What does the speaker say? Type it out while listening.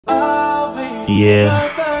Yeah.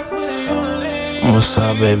 What's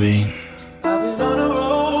up, baby?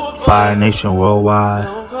 Fire Nation Worldwide.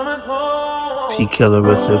 P Killer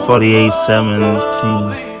Richard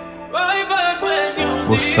 4817.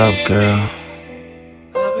 What's up, girl?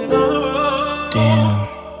 Damn.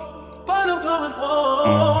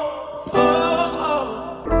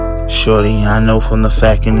 Shorty, I know from the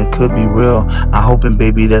fact, and it could be real. I hoping,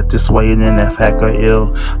 baby, that this way and then that fact are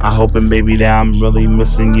ill. I hoping, baby, that I'm really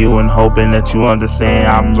missing you, and hoping that you understand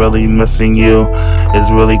I'm really missing you. It's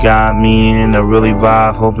really got me in a really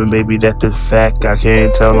vibe. Hoping, baby, that the fact I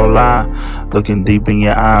can't tell no lie. Looking deep in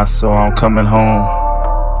your eyes, so I'm coming home.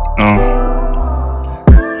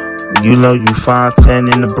 You know you 5'10"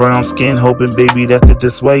 in the brown skin, hoping, baby, that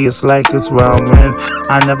this way it's like it's where I'm in.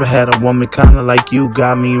 I never had a woman kinda like you,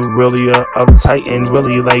 got me really uptight and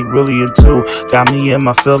really into. Got me in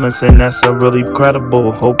my feelings, and that's really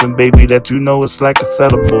credible. Hoping, baby, that you know it's like a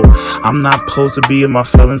settable. I'm not supposed to be in my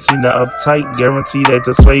feelings, either uptight. Guarantee that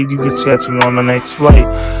this way you can catch me on the next flight.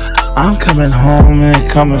 I'm coming home and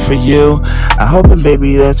coming for you. I hoping,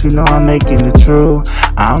 baby, that you know I'm making it true.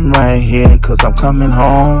 I'm right here cause I'm coming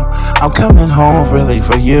home. I'm coming home really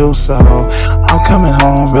for you. So I'm coming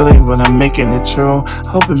home really when I'm making it true.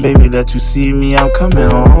 Hoping, baby, that you see me. I'm coming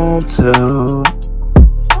home too.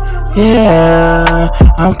 Yeah,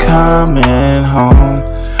 I'm coming home.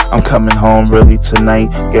 I'm coming home really tonight.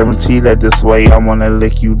 Guarantee that this way I wanna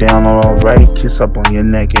lick you down alright. Kiss up on your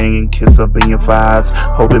neck and kiss up in your thighs.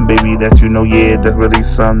 Hoping, baby, that you know, yeah, that's really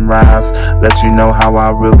sunrise. Let you know how I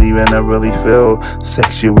really feel.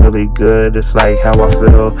 Sex you really good, it's like how I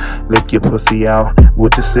feel. Lick your pussy out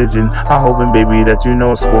with decision. I hoping, baby, that you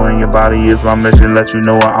know exploring your body is my mission. Let you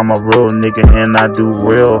know I'm a real nigga and I do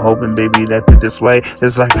real. Hoping, baby, that this way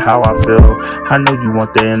is like how I feel. I know you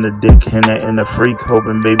want that in the dick and that in the freak.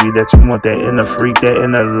 Hoping, baby, that you want that inner freak, that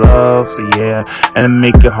inner love, yeah, and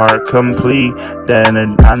make your heart complete. Then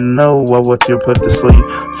I know what you put to sleep,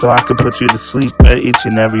 so I can put you to sleep at each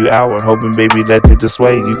and every hour. Hoping, baby, that this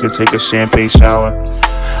way you can take a champagne shower.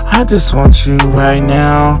 I just want you right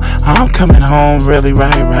now. I'm coming home really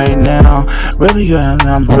right now. Really, and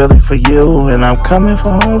I'm really for you. And I'm coming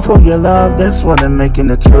home for your love. That's what I'm making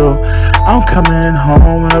it true. I'm coming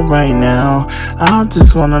home right now. I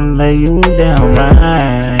just wanna lay you down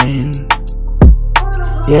right.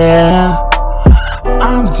 Yeah.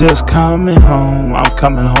 I'm just coming home. I'm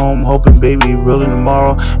coming home, hoping, baby, really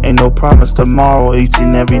tomorrow. Ain't no promise tomorrow, each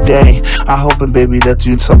and every day. I hoping, baby, that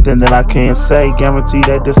you something that I can't say. Guarantee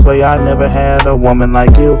that this way I never had a woman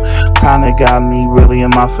like you. Kinda got me really in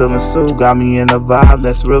my feelings too. Got me in a vibe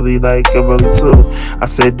that's really like a really too. I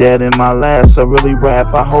said that in my last, I really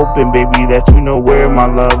rap. I hoping, baby, that you know where my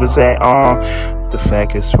love is at. The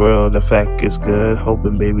fact is real, the fact is good.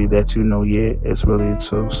 Hoping, baby, that you know, yeah, it's really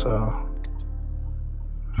true. So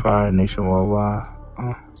Fire Nation Worldwide.